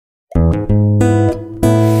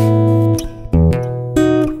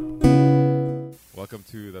welcome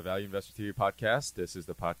to the Value Investor TV podcast. This is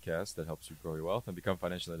the podcast that helps you grow your wealth and become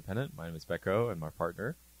financially independent. My name is Becco, and my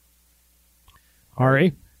partner,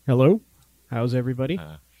 Hari. Hello. How's everybody?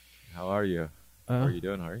 How are you? How are you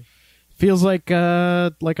doing, Hari? Feels like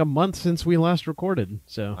a month since we last recorded.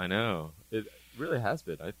 So I know. It really has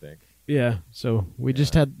been, I think. yeah. So we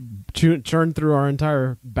just had churned through our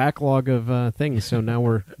entire backlog of things. So now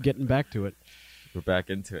we're getting back to it. We're back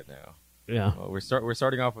into it now. Yeah. Well, we're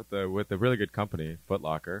starting off with a really good company, Foot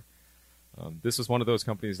Locker. This was one of those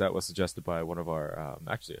companies that was suggested by one of our,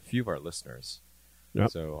 actually a few of our listeners.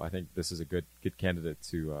 Yep. So I think this is a good candidate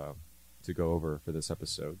to go over for this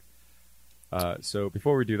episode. So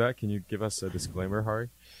before we do that, can you give us a disclaimer, Hari?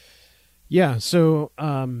 Yeah. So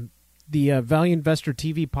the Value Investor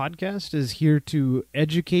TV podcast is here to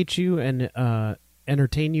educate you and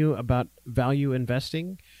entertain you about value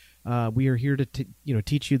investing. We are here to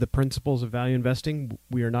teach you the principles of value investing.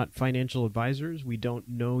 We are not financial advisors. We don't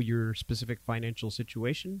know your specific financial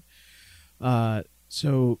situation.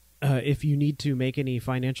 So if you need to make any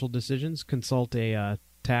financial decisions, consult a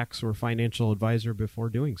tax or financial advisor before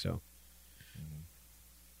doing so.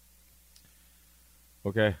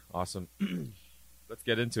 Okay, awesome. Let's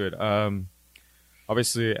get into it.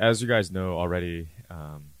 Obviously, as you guys know already,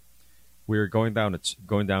 we're going down a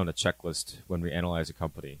checklist when we analyze a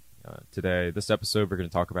company. Today, this episode, we're going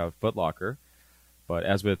to talk about Foot Locker. But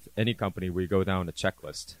as with any company, we go down a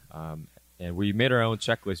checklist. And we made our own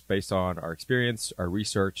checklist based on our experience, our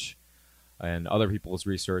research, and other people's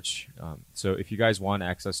research. So if you guys want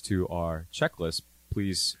access to our checklist,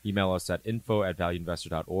 please email us at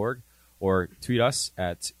info@valueinvestor.org or tweet us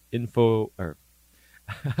at info. Or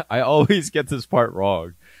I always get this part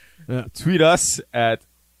wrong. Tweet us at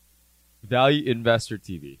Value Investor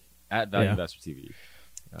TV, at Value Investor TV.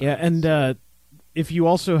 Yeah, and if you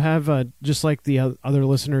also have, just like the other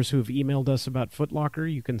listeners who've emailed us about Foot Locker,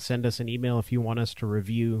 you can send us an email if you want us to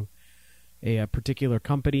review a particular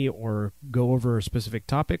company or go over a specific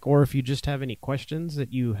topic, or if you just have any questions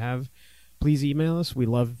that you have, please email us. We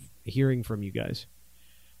love hearing from you guys.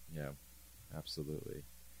 Yeah, absolutely.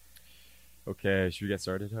 Okay, should we get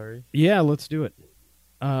started, Hari? Yeah, let's do it.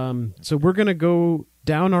 So we're going to go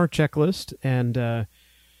down our checklist, and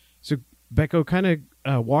so Becco, kind of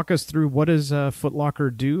walk us through what does Foot Locker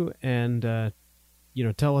do, and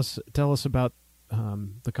tell us about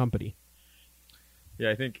the company. Yeah,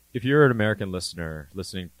 I think if you're an American listener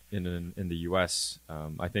listening in the U.S.,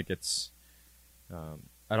 I think it's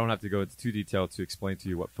I don't have to go into too detail to explain to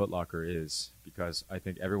you what Foot Locker is, because I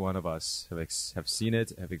think every one of us have seen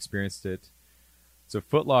it, have experienced it. So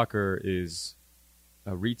Foot Locker is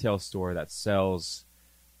a retail store that sells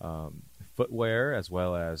footwear as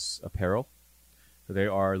well as apparel. So they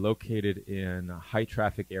are located in a high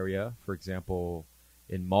traffic area, for example,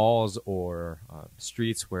 in malls or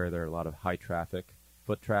streets where there are a lot of high traffic,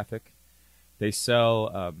 foot traffic. They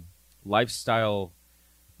sell lifestyle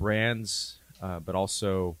brands, but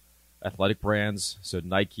also athletic brands. So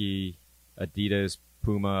Nike, Adidas,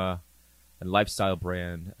 Puma, and lifestyle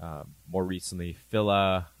brand. More recently,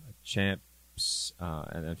 Fila, Champs,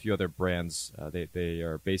 and a few other brands. They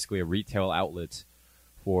are basically a retail outlet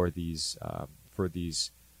for these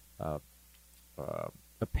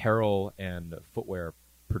apparel and footwear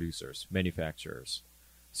producers, manufacturers.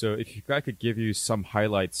 So if I could give you some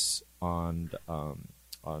highlights on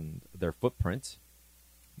their footprint,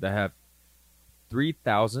 they have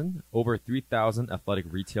over 3,000 athletic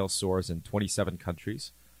retail stores in 27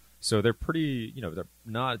 countries. So they're pretty, they're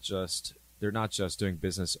not just doing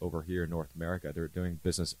business over here in North America. They're doing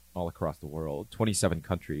business all across the world, 27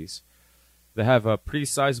 countries. They have a pretty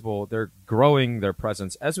sizable, they're growing their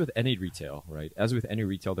presence, as with any retail, right? As with any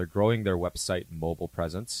retail, they're growing their website and mobile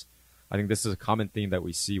presence. I think this is a common theme that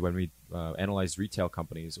we see when we analyze retail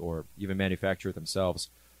companies or even manufacturers themselves.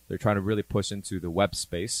 They're trying to really push into the web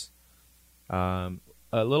space. A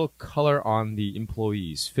little color on the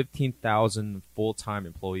employees, 15,000 full-time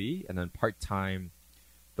employee, and then part-time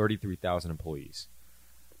 33,000 employees.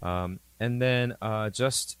 And then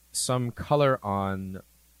just some color on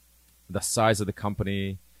the size of the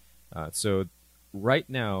company. So right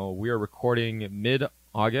now we are recording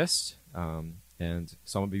mid-August, and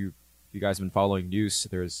some of you guys have been following news.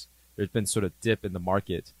 There's been sort of dip in the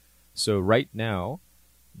market. So right now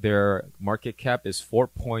their market cap is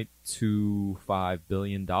 $4.25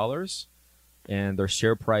 billion, and their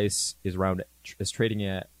share price is trading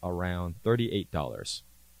at around $38.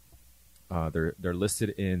 They're listed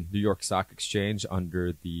in New York Stock Exchange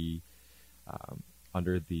under the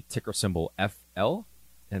ticker symbol FL,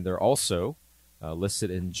 and they're also listed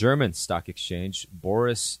in German stock exchange,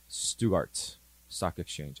 Boris Stuttgart Stock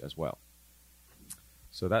Exchange as well.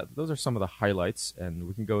 So those are some of the highlights, and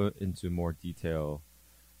we can go into more detail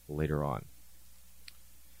later on.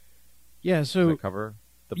 Yeah, Does so that cover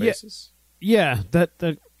the basis? yeah,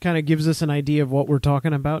 that kind of gives us an idea of what we're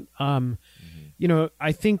talking about.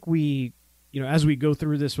 I think as we go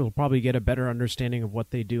through this, we'll probably get a better understanding of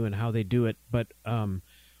what they do and how they do it. But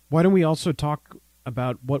why don't we also talk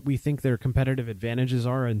about what we think their competitive advantages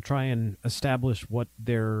are and try and establish what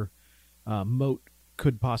their moat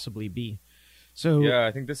could possibly be? So Yeah,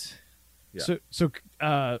 I think this. Yeah.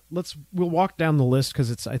 We'll walk down the list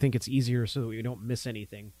because I think it's easier so that we don't miss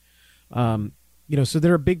anything. So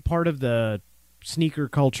they're a big part of the sneaker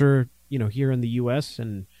culture, here in the U.S.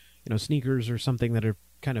 and sneakers are something that are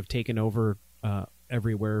kind of taken over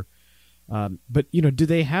everywhere. But do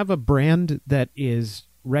they have a brand that is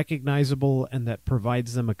recognizable and that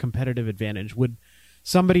provides them a competitive advantage? Would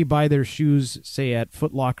somebody buy their shoes, say, at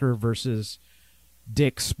Foot Locker versus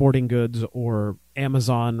Dick's Sporting Goods or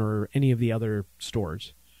Amazon or any of the other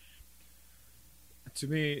stores? To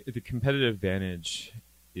me, the competitive advantage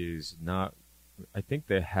is not. I think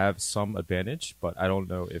they have some advantage, but I don't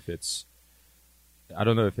know if it's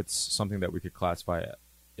something that we could classify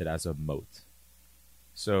it as a moat.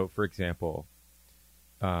 So, for example,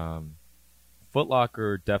 Foot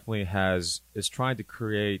Locker definitely is trying to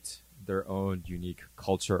create their own unique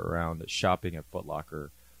culture around shopping at Foot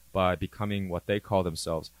Locker by becoming what they call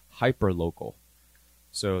themselves hyper local.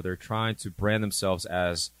 So they're trying to brand themselves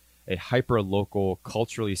as a hyper local,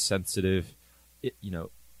 culturally sensitive,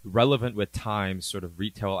 relevant with times sort of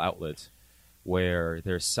retail outlet where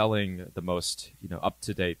they're selling the most up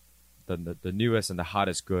to date, the newest and the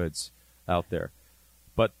hottest goods out there.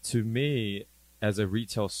 But to me, as a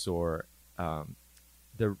retail store,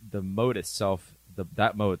 the moat itself,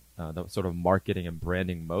 that moat, the sort of marketing and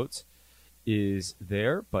branding moat, is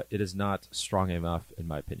there, but it is not strong enough, in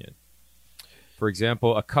my opinion. For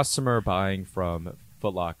example, a customer buying from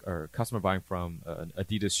Foot Locker, or a customer buying from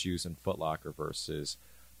Adidas shoes in Foot Locker versus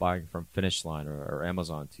buying from Finish Line or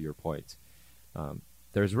Amazon, to your point,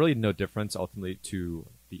 there's really no difference ultimately to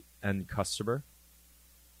the end customer.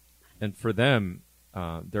 And for them,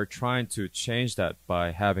 they're trying to change that by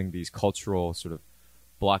having these cultural sort of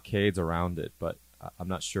blockades around it. But I'm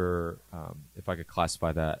not sure if I could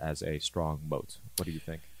classify that as a strong moat. What do you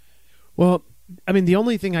think? Well, I mean, the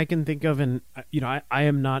only thing I can think of, and I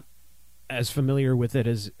am not as familiar with it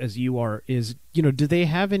as you are, is do they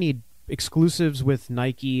have any exclusives with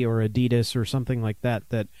Nike or Adidas or something like that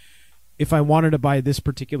if I wanted to buy this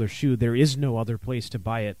particular shoe, there is no other place to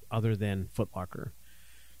buy it other than Foot Locker?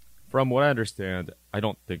 From what I understand, I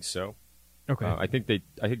don't think so. Okay. I think they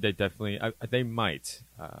definitely they might.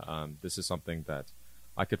 This is something that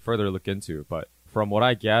I could further look into, but from what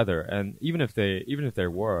I gather, and even if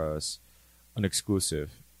there was an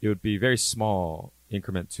exclusive, it would be very small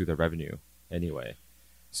increment to the revenue anyway.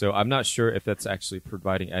 So I'm not sure if that's actually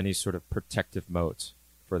providing any sort of protective moat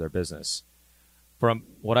for their business. From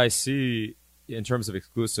what I see in terms of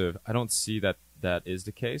exclusive, I don't see that is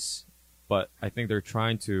the case, but I think they're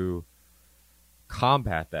trying to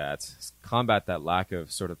combat that lack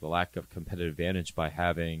of competitive advantage by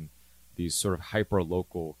having these sort of hyper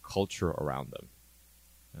local culture around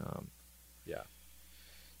them. Yeah.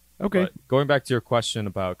 Okay. But going back to your question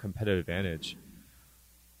about competitive advantage,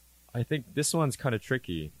 I think this one's kind of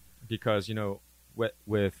tricky because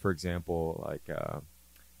with for example, like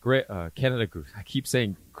Canada Goose. I keep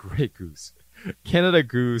saying Grey Goose. Canada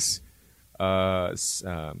Goose,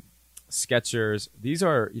 Skechers. These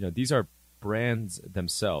are brands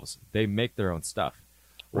themselves. They make their own stuff.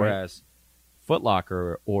 Whereas Foot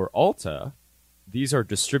Locker or Ulta, these are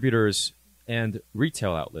distributors and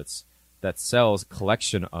retail outlets that sells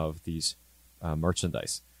collection of these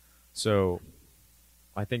merchandise. So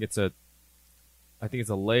I think it's a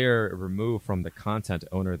layer removed from the content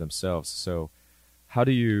owner themselves. So how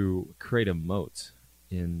do you create a moat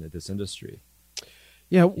in this industry?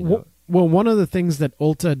 Yeah, well, one of the things that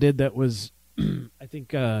Ulta did that was, I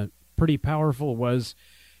think, pretty powerful was,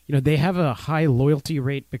 they have a high loyalty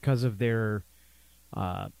rate because of their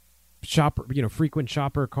shopper, frequent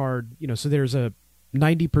shopper card. So there's a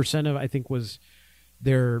 90% of, I think, was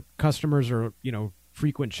their customers are,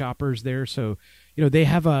 frequent shoppers there. So, they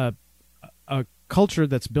have a culture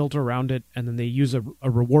that's built around it, and then they use a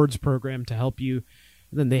rewards program to help you.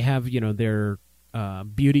 And then they have, their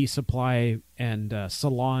beauty supply and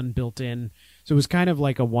salon built in. So it was kind of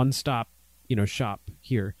like a one-stop, shop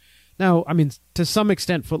here. Now, I mean, to some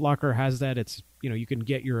extent, Foot Locker has that. It's, you can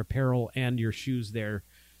get your apparel and your shoes there.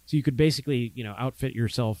 So you could basically, outfit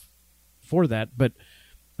yourself for that. But,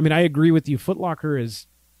 I mean, I agree with you. Foot Locker is,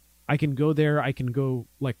 I can go there. I can go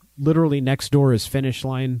like literally next door is Finish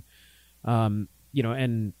Line,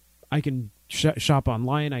 and I can shop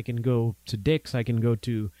online. I can go to Dick's. I can go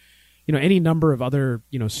to, any number of other,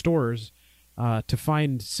 stores to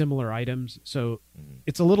find similar items. So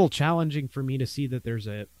it's a little challenging for me to see that there's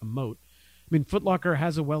a moat. I mean, Foot Locker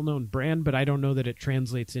has a well-known brand, but I don't know that it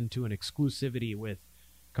translates into an exclusivity with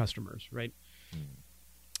customers, right?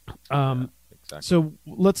 Exactly. So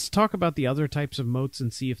let's talk about the other types of moats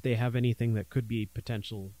and see if they have anything that could be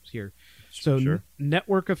potential here. So Sure.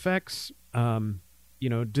 network effects,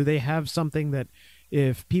 do they have something that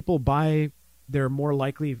if people buy, they're more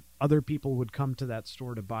likely other people would come to that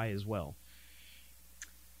store to buy as well?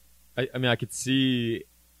 I mean, I could see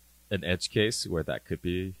an edge case where that could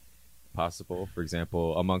be possible. For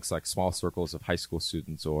example, amongst like small circles of high school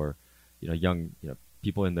students or, young,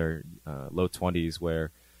 people in their low 20s,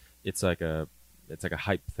 where it's like a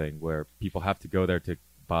hype thing where people have to go there to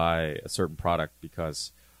buy a certain product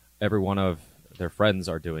because every one of their friends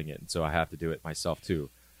are doing it, and so I have to do it myself too.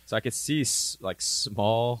 So I could see like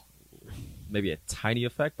small, maybe a tiny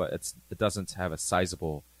effect, but it doesn't have a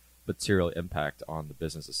sizable material impact on the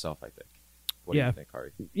business itself, I think. What do you think,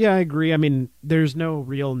 Hari? Yeah, I agree. I mean, there's no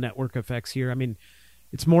real network effects here. I mean,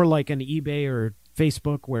 it's more like an eBay or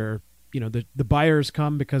Facebook where, the buyers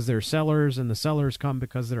come because they're sellers and the sellers come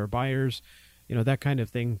because they're buyers, that kind of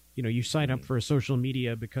thing. You sign up for a social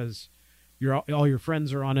media because all your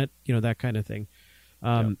friends are on it, that kind of thing.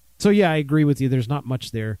 So yeah, I agree with you. There's not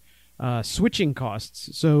much there. Switching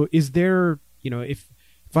costs. So is there, if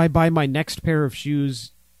I buy my next pair of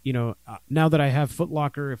shoes, now that I have Foot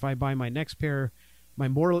Locker, if I buy my next pair, am I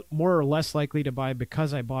more or less likely to buy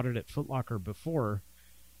because I bought it at Foot Locker before?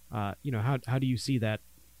 How do you see that?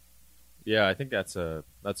 Yeah, I think that's a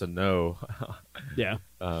no. Yeah.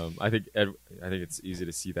 I think it's easy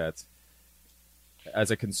to see that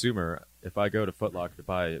as a consumer. If I go to Foot Locker to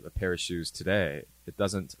buy a pair of shoes today, it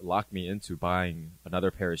doesn't lock me into buying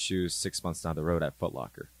another pair of shoes 6 months down the road at Foot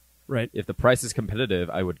Locker. Right. If the price is competitive,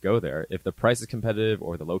 I would go there. If the price is competitive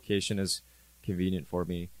or the location is convenient for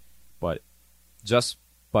me, but just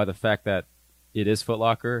by the fact that it is Foot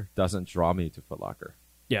Locker doesn't draw me to Foot Locker.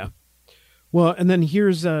 Yeah. Well, and then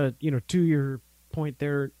here's to your point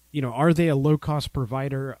there, are they a low-cost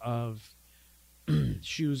provider of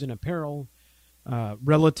shoes and apparel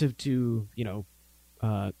relative to,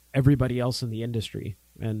 everybody else in the industry?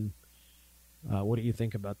 And what do you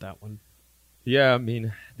think about that one? Yeah, I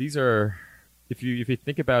mean, these are, if you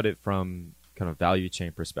think about it from kind of value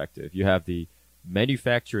chain perspective, you have the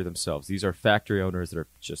manufacturer themselves. These are factory owners that are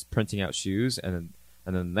just printing out shoes, and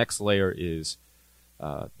then the next layer is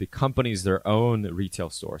the company's their own retail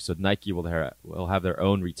store. So Nike will have their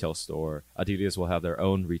own retail store. Adidas will have their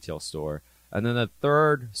own retail store. And then the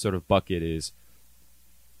third sort of bucket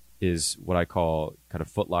is what I call kind of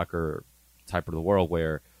Foot Locker type of the world,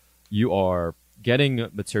 where you are getting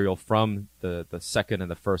material from the second and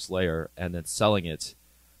the first layer and then selling it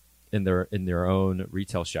in their own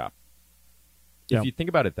retail shop. If you think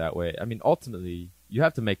about it that way, I mean, ultimately, you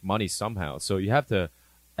have to make money somehow. So you have to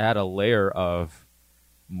add a layer of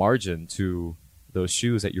margin to those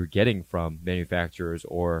shoes that you're getting from manufacturers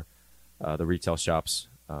or the retail shops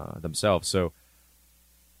themselves. So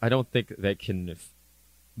I don't think they can,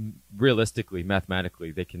 realistically,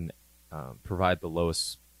 mathematically, they can provide the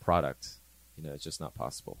lowest product. It's just not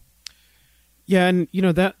possible. Yeah, and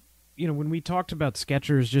when we talked about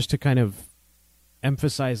Skechers, just to kind of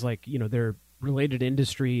emphasize, like, their related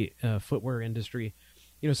industry, footwear industry,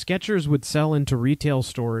 Skechers would sell into retail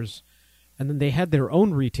stores, and then they had their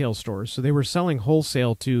own retail stores, so they were selling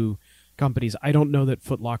wholesale to companies. I don't know that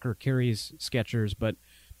Foot Locker carries Skechers, but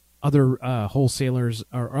other wholesalers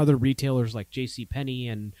or other retailers like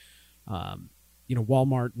JCPenney and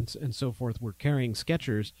Walmart and so forth were carrying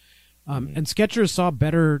Skechers. And Skechers saw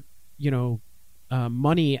better,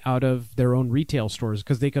 money out of their own retail stores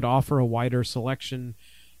because they could offer a wider selection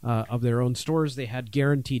of their own stores. They had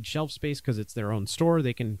guaranteed shelf space because it's their own store.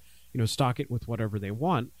 They can, stock it with whatever they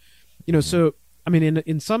want. So I mean,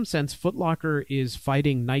 in some sense, Foot Locker is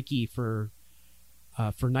fighting Nike for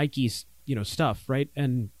Nike's stuff, right?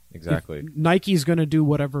 And exactly, Nike's going to do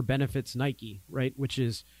whatever benefits Nike, right? Which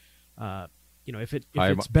is, if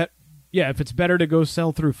it's better to go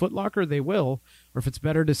sell through Foot Locker, they will. Or if it's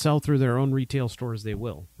better to sell through their own retail stores, they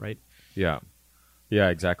will, right? Yeah,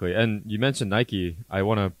 exactly. And you mentioned Nike. I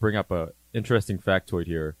want to bring up a interesting factoid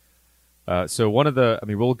here. So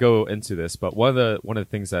we'll go into this, but one of the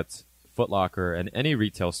things that Foot Locker and any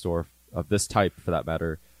retail store of this type, for that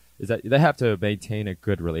matter, is that they have to maintain a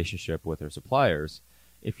good relationship with their suppliers.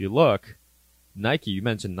 If you look, Nike, you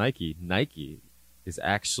mentioned Nike. Nike is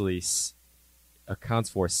actually accounts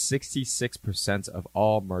for 66% of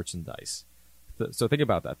all merchandise. So think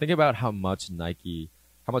about that. Think about how much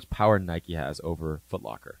power Nike has over Foot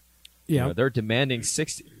Locker. Yeah, You know, they're demanding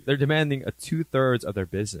They're demanding a 2/3 of their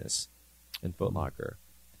business in Foot Locker.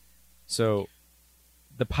 So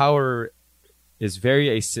the power is very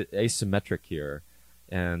asymmetric here,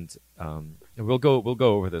 and we'll go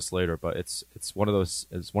over this later. But it's one of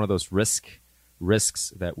those risks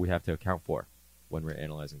that we have to account for when we're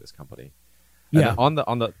analyzing this company. Yeah. And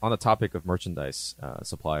on the topic of merchandise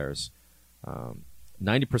suppliers,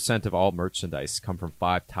 90% of all merchandise come from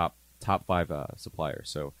top five suppliers.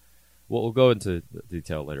 So we'll go into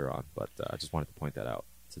detail later on, but I just wanted to point that out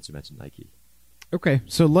since you mentioned Nike. Okay,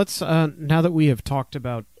 so let's now that we have talked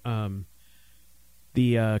about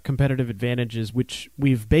the competitive advantages, which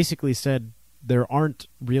we've basically said there aren't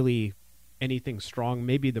really anything strong.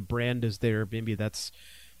 Maybe the brand is there. Maybe that's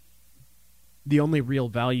the only real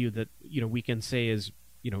value that we can say is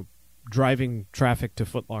driving traffic to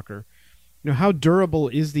Foot Locker. How durable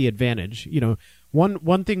is the advantage?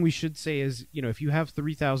 One thing we should say is if you have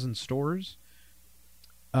 3,000 stores,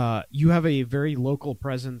 you have a very local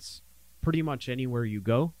presence pretty much anywhere you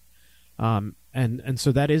go, and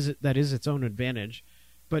so that is its own advantage.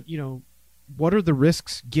 But what are the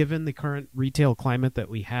risks given the current retail climate that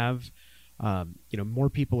we have? More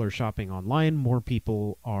people are shopping online. More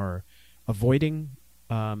people are avoiding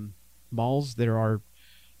malls. There are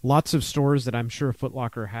lots of stores that I'm sure Foot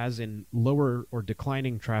Locker has in lower or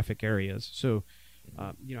declining traffic areas. So,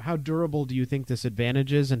 how durable do you think this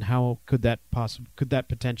advantage is, and how could that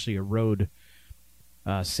potentially erode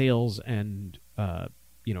sales and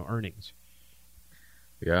earnings?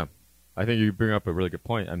 Yeah, I think you bring up a really good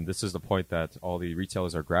point, and this is the point that all the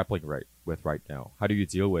retailers are grappling with right now. How do you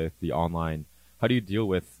deal with the online? How do you deal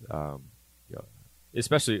with,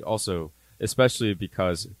 especially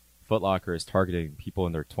because Foot Locker is targeting people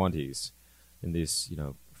in their 20s in this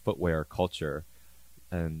footwear culture,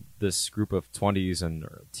 and this group of 20s and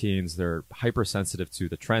teens, they're hypersensitive to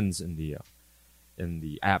the trends in the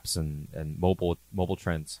apps and mobile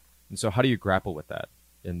trends. And so how do you grapple with that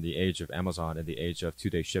in the age of Amazon, in the age of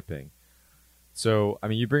 2-day shipping? So, I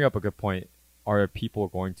mean, you bring up a good point. Are people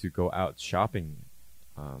going to go out shopping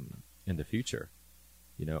in the future?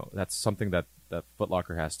 That's something that Foot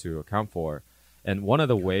Locker has to account for. And one of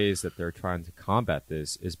the ways that they're trying to combat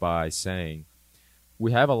this is by saying,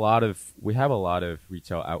 we have a lot of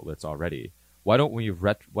retail outlets already. Why don't we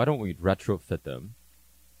retrofit them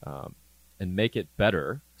and make it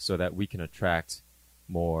better so that we can attract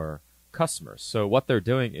more customers? So what they're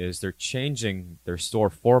doing is they're changing their store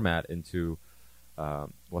format into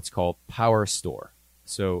what's called Power Store.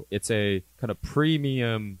 So it's a kind of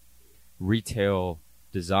premium retail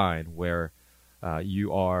design where you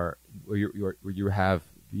have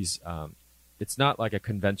these. It's not like a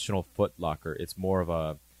conventional Foot Locker. It's more of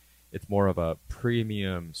a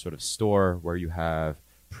premium sort of store where you have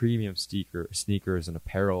premium sneakers and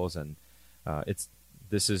apparels, and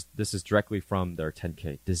this is directly from their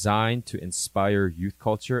 10K, designed to inspire youth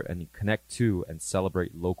culture and connect to and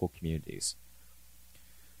celebrate local communities.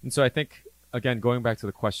 And so I think, again, going back to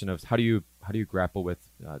the question of how do you grapple with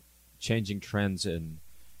changing trends in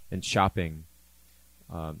shopping,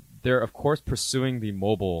 they're of course pursuing the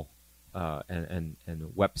mobile and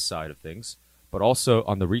web side of things, but also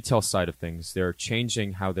on the retail side of things, they're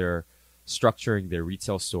changing how they're structuring their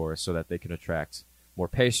retail stores so that they can attract more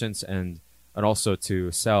patients and also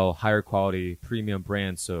to sell higher quality premium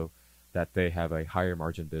brands so that they have a higher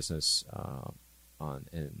margin business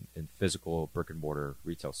in physical brick and mortar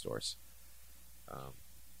retail stores.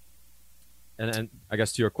 And I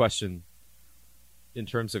guess to your question, in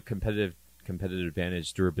terms of competitive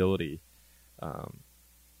advantage, durability,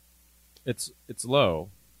 it's low.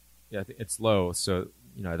 Yeah, I think it's low. So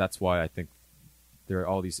that's why I think there are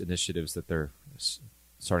all these initiatives that they're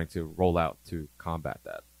starting to roll out to combat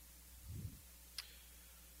that.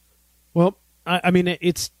 Well, I mean,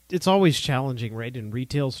 it's always challenging, right, in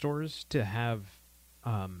retail stores to have,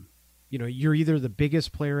 you're either the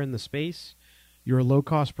biggest player in the space, you're a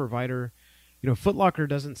low-cost provider. Foot Locker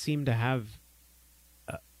doesn't seem to have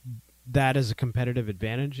that as a competitive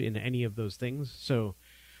advantage in any of those things. So,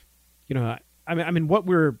 I mean, what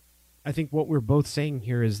we're both saying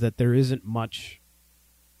here is that there isn't much,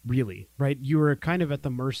 really, right? You are kind of at the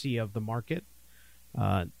mercy of the market,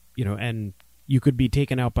 and you could be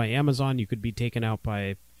taken out by Amazon. You could be taken out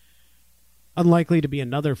by unlikely to be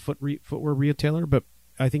another footwear retailer. But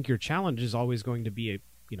I think your challenge is always going to be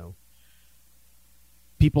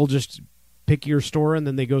people just pick your store and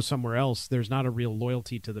then they go somewhere else. There's not a real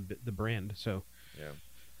loyalty to the brand. So, yeah.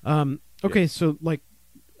 Okay, so like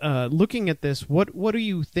looking at this, what do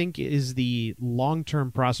you think is the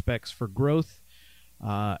long-term prospects for growth?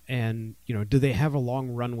 And do they have a long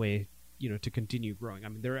runway, to continue growing? I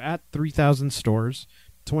mean, they're at 3,000 stores,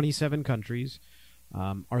 27 countries.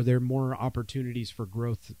 Are there more opportunities for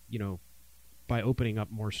growth, by opening up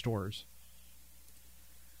more stores?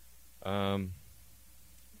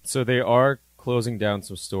 So they are closing down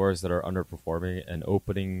some stores that are underperforming and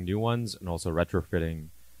opening new ones, and also retrofitting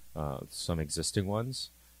some existing ones.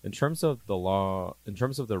 In terms of the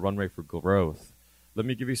runway for growth, let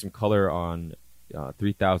me give you some color on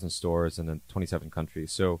 3,000 stores and then 27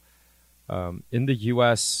 countries. So in the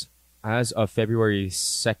U.S., as of February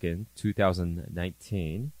 2nd,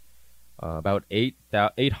 2019, about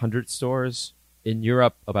 800 stores. In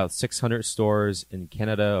Europe, about 600 stores. In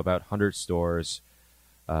Canada, about 100 stores.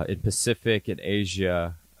 In Pacific and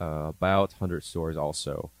Asia, about 100 stores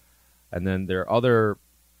also. And then there are other.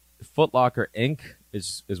 Foot Locker Inc.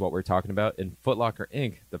 is what we're talking about. In Foot Locker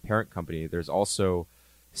Inc., the parent company, there's also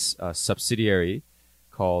a subsidiary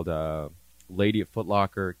called Lady Foot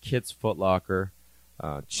Locker, Kids Foot Locker,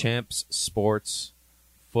 Champs Sports,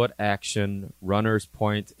 Foot Action, Runners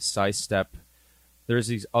Point, Sidestep. There's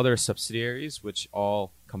these other subsidiaries which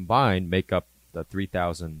all combined make up the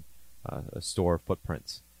 3,000 store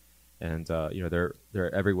footprints, and they're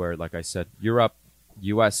everywhere. Like I said, Europe,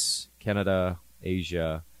 U.S., Canada,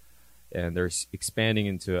 Asia, and they're expanding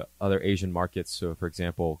into other Asian markets. So, for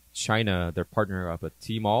example, China, they're partnering up with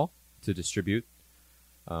Tmall to distribute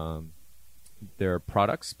their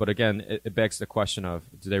products. But again, it begs the question of,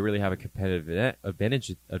 do they really have a competitive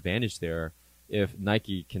advantage there if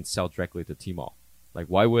Nike can sell directly to Tmall? Like,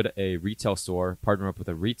 why would a retail store partner up with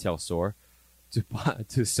a retail store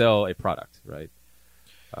to sell a product, right?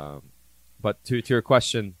 But to your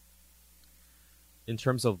question, in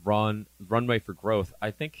terms of runway for growth,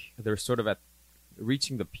 I think they're sort of at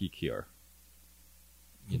reaching the peak here.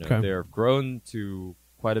 Okay. They're grown to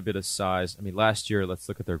quite a bit of size. I mean, last year, let's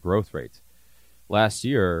look at their growth rate. Last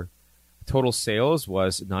year, total sales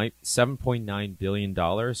was $7.9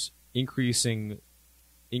 billion, increase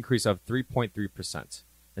of 3.3%,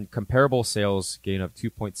 and comparable sales gain of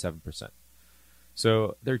 2.7%.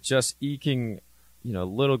 So they're just eking,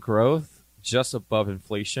 little growth just above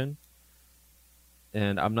inflation.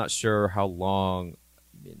 And I'm not sure how long.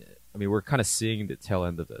 I mean, we're kind of seeing the tail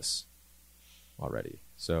end of this already.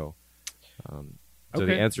 So, Okay.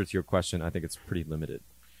 The answer to your question, I think it's pretty limited.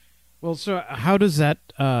 Well, so how does that,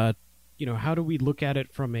 how do we look at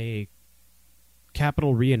it from a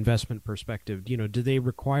capital reinvestment perspective? Do they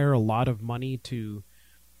require a lot of money to,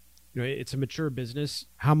 it's a mature business.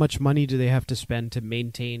 How much money do they have to spend to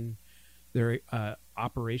maintain their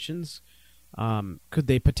operations? Could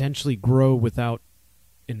they potentially grow without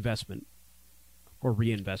investment or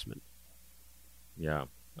reinvestment? Yeah.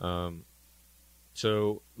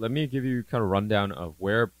 So let me give you kind of a rundown of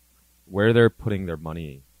where they're putting their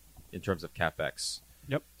money in terms of CapEx.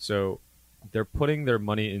 Yep. So they're putting their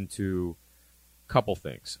money into a couple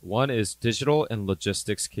things. One is digital and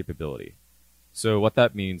logistics capability. So what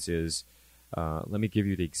that means is, let me give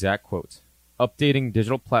you the exact quote: updating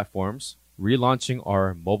digital platforms, relaunching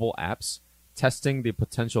our mobile apps, testing the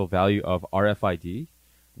potential value of RFID,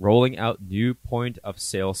 rolling out new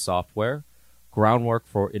point-of-sale software, groundwork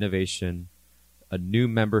for innovation, a new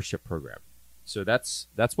membership program. So that's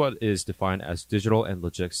what is defined as digital and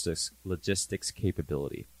logistics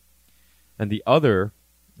capability. And the other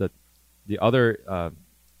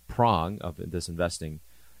prong of this investing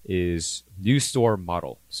is new store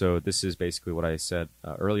model. So this is basically what I said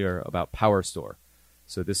earlier about Power Store.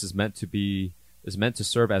 So this is meant to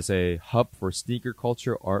serve as a hub for sneaker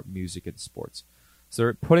culture, art, music, and sports. So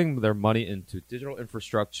they're putting their money into digital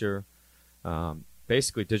infrastructure,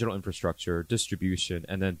 basically digital infrastructure, distribution,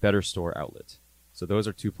 and then better store outlet. So those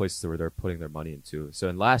are two places where they're putting their money into. So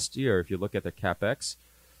in last year, if you look at the CapEx,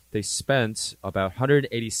 they spent about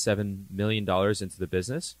 $187 million into the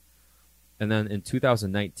business. And then in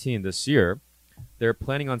 2019, this year, they're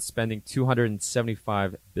planning on spending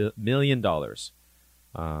 $275 million,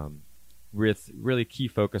 with really key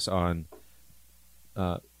focus on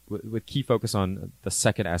the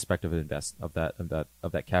second aspect of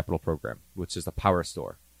that capital program, which is the Power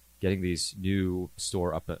Store, getting these new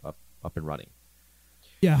store up and running.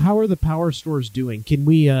 Yeah, how are the Power Stores doing? Can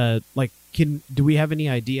we do we have any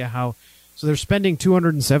idea how? So they're spending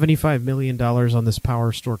 $275 million on this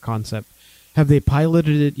Power Store concept. Have they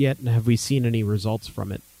piloted it yet, and have we seen any results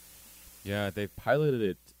from it? Yeah, they've piloted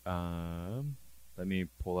it. Let me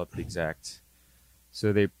pull up the exact.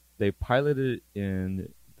 So they piloted it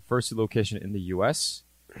in the first location in the U.S.,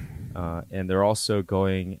 And they're also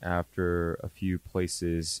going after a few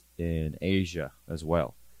places in Asia as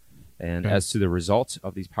well. And Okay. as to the results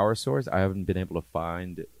of these power stores, I haven't been able to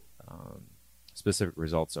find specific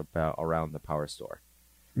results around the power store.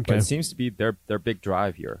 But it seems to be their big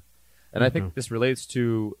drive here. And I think this relates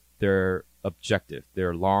to their objective,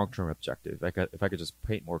 their long-term objective. If I could just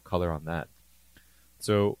paint more color on that.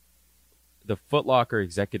 So the Foot Locker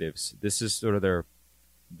executives, this is sort of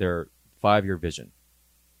their 5-year vision.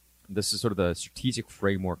 This is sort of the strategic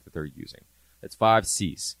framework that they're using. It's 5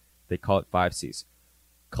 C's. They call it 5 C's.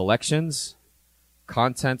 Collections,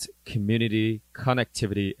 content, community,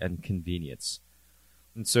 connectivity, and convenience.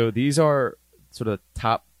 And so these are sort of the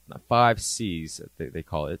top 5 C's, they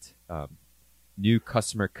call it. New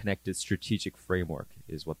customer connected strategic framework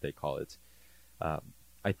is what they call it.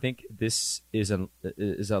 I think this is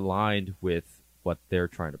aligned with what they're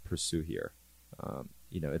trying to pursue here.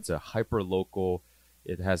 It's a hyper local.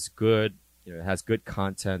 It has good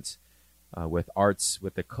content with arts,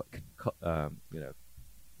 with the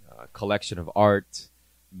collection of art,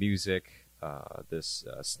 music, this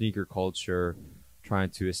sneaker culture, trying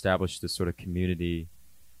to establish this sort of community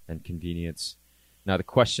and convenience. Now the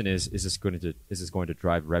question is this going to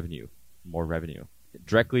drive revenue, more revenue,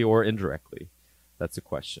 directly or indirectly? That's the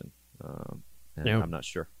question, and I'm not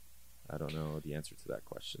sure. I don't know the answer to that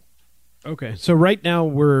question. Okay, so right now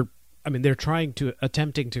they're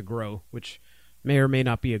attempting to grow, which may or may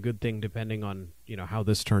not be a good thing depending on how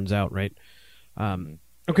this turns out, right?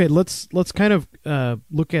 Okay, let's kind of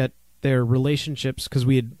look at their relationships, because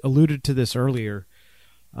we had alluded to this earlier.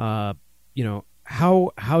 How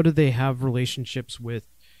do they have relationships with,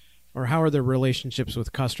 or how are their relationships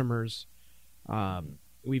with customers?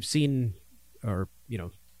 We've seen, or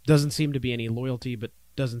doesn't seem to be any loyalty, but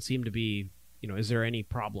doesn't seem to be, is there any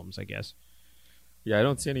problems, I guess? Yeah, I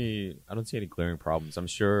don't see any glaring problems. I'm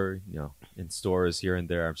sure, in stores here and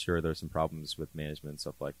there, I'm sure there's some problems with management and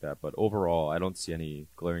stuff like that. But overall, I don't see any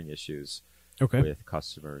glaring issues with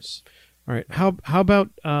customers. All right. How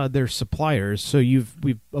about their suppliers? So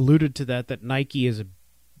we've alluded to that Nike is a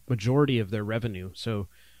majority of their revenue. So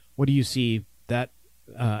what do you see that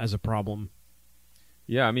as a problem?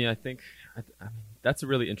 Yeah, I think that's a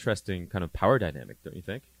really interesting kind of power dynamic, don't you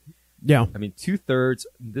think? Yeah.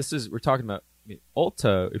 2/3. We're talking about.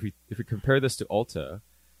 Ulta. If we compare this to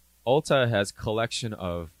Ulta has collection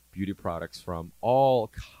of beauty products from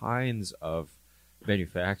all kinds of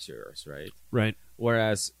manufacturers, right? Right.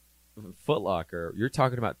 Whereas Foot Locker, you're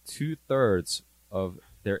talking about 2/3 of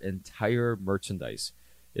their entire merchandise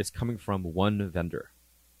is coming from one vendor.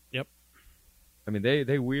 Yep.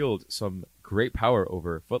 They wield some great power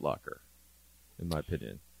over Foot Locker, in my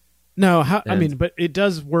opinion. No, but it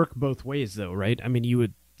does work both ways, though, right? You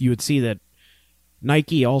would see that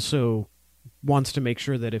Nike also wants to make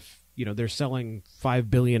sure that if they're selling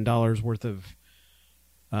 $5 billion worth of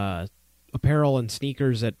apparel and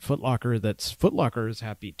sneakers at Foot Locker, Foot Locker is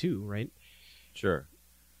happy too, right? Sure.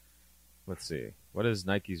 Let's see. What is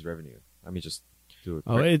Nike's revenue? Just do it.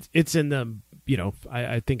 Oh, it's in the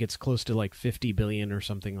I think it's close to like 50 billion or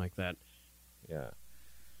something like that. Yeah.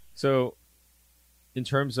 So, in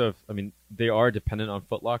terms of, they are dependent on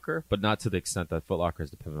Foot Locker, but not to the extent that Foot Locker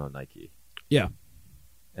is dependent on Nike. Yeah.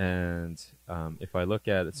 And if I look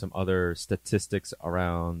at some other statistics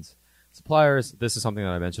around suppliers, this is something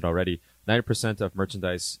that I mentioned already. 90% of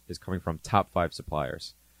merchandise is coming from top 5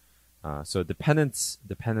 suppliers. So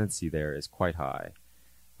dependency there is quite high.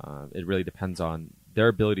 It really depends on their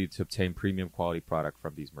ability to obtain premium quality product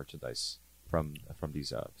from these merchandise, from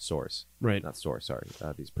these stores. Right. Not stores, sorry.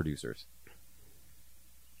 These producers.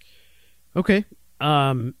 Okay.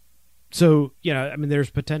 So, there's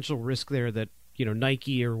potential risk there that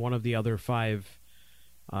Nike or one of the other 5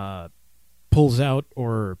 pulls out,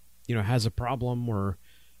 or has a problem, or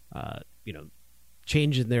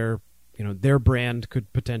change in their brand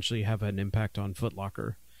could potentially have an impact on Foot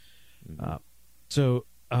Locker.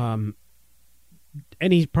 Mm-hmm.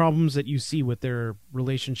 Any problems that you see with their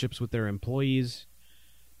relationships with their employees?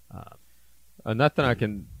 Not that I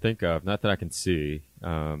can think of, not that I can see.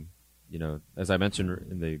 As I mentioned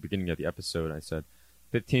in the beginning of the episode, I said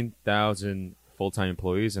 15,000 full-time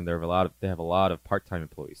employees, and they have a lot of part-time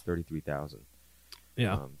employees, 33,000.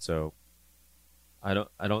 Yeah. So I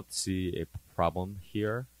don't see a problem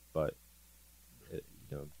here, but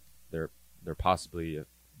there possibly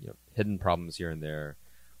hidden problems here and there.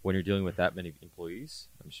 When you're dealing with that many employees,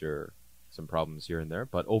 I'm sure some problems here and there,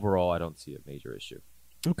 but overall, I don't see a major issue.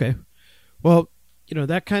 Okay. Well,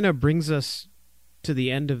 that kind of brings us to the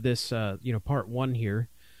end of this, part 1 here.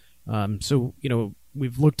 So,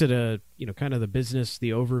 we've looked at kind of the business, the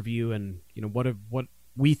overview, and, what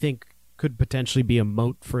we think could potentially be a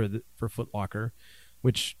moat for Foot Locker,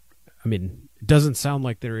 which, I mean, it doesn't sound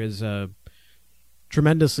like there is a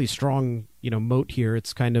tremendously strong, moat here.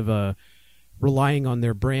 It's kind of relying on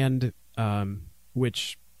their brand,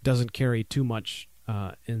 which doesn't carry too much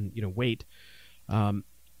in weight.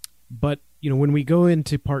 But when we go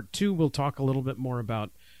into part 2, we'll talk a little bit more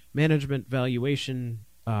about management, valuation,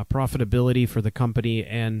 profitability for the company,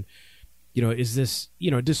 and is this,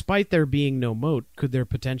 despite there being no moat, could there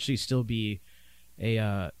potentially still be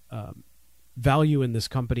a value in this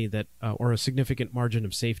company that or a significant margin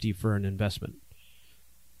of safety for an investment?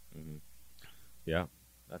 Mm-hmm. Yeah,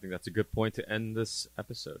 I think that's a good point to end this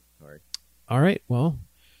episode. All right. Well,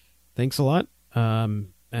 thanks a lot.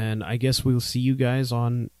 And I guess we'll see you guys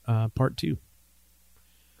on part 2.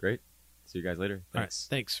 Great. See you guys later. Thanks. All right,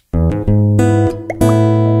 thanks.